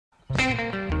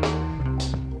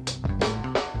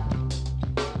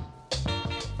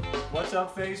What's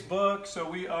up, Facebook? So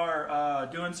we are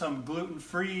doing some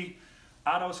gluten-free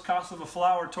Otto's Cassava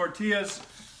flour tortillas.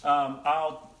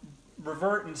 I'll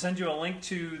revert and send you a link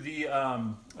to the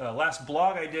last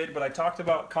blog I did, but I talked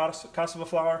about cassava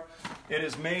flour. It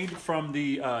is made from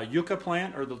the yucca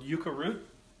plant, or the yucca root,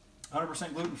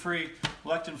 100% gluten-free,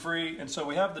 lectin-free. And so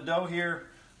we have the dough here.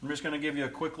 I'm just going to give you a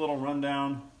quick little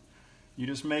rundown. You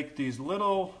just make these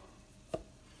little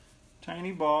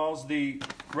tiny balls. The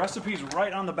recipe's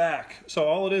right on the back. So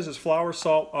all it is flour,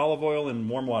 salt, olive oil, and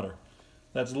warm water.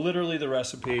 That's literally the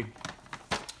recipe.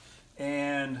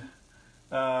 And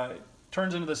it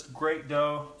turns into this great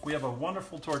dough. We have a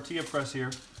wonderful tortilla press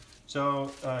here.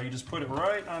 So you just put it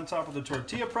right on top of the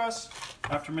tortilla press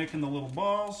after making the little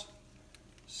balls.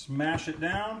 Smash it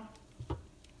down.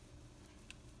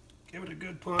 Give it a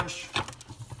good push.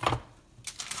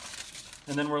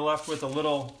 And then we're left with a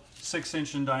little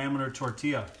 6-inch in diameter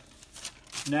tortilla.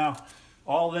 Now,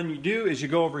 all then you do is you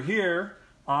go over here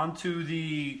onto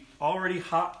the already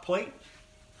hot plate.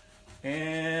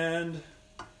 And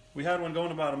we had one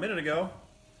going about a minute ago.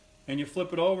 And you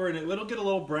flip it over and it'll get a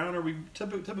little browner. We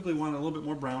typically want a little bit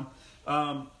more brown.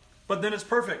 But then it's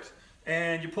perfect.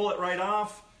 And you pull it right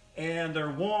off. And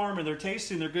they're warm and they're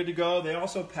tasty and they're good to go. They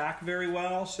also pack very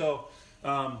well. So,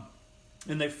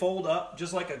 and they fold up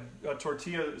just like a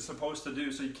tortilla is supposed to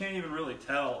do. So you can't even really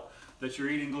tell that you're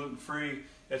eating gluten-free.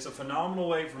 It's a phenomenal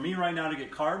way for me right now to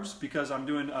get carbs because I'm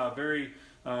doing a very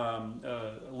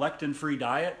lectin-free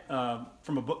diet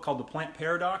from a book called The Plant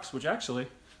Paradox, which actually,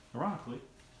 ironically,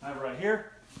 I have it right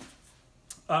here.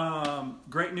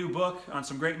 Great new book on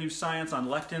some great new science on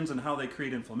lectins and how they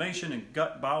create inflammation and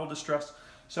gut bowel distress.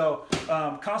 So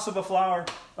cassava flour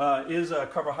is a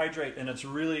carbohydrate and it's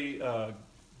really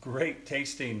great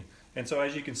tasting. And so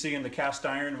as you can see in the cast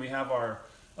iron, we have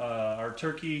our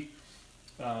turkey,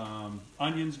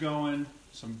 onions going,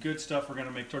 some good stuff. We're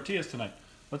gonna make tortillas tonight.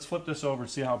 Let's flip this over and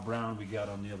see how brown we got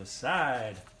on the other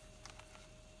side.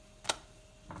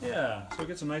 Yeah, so it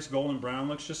gets a nice golden brown.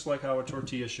 Looks just like how a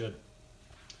tortilla should.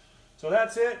 So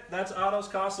that's it. That's Otto's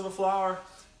cassava flour.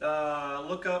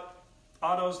 Look up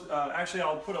Otto's, actually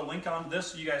I'll put a link on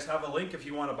this. You guys have a link if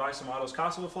you want to buy some Otto's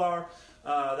cassava flour.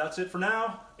 That's it for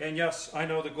now. And yes, I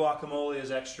know the guacamole is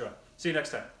extra. See you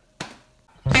next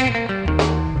time.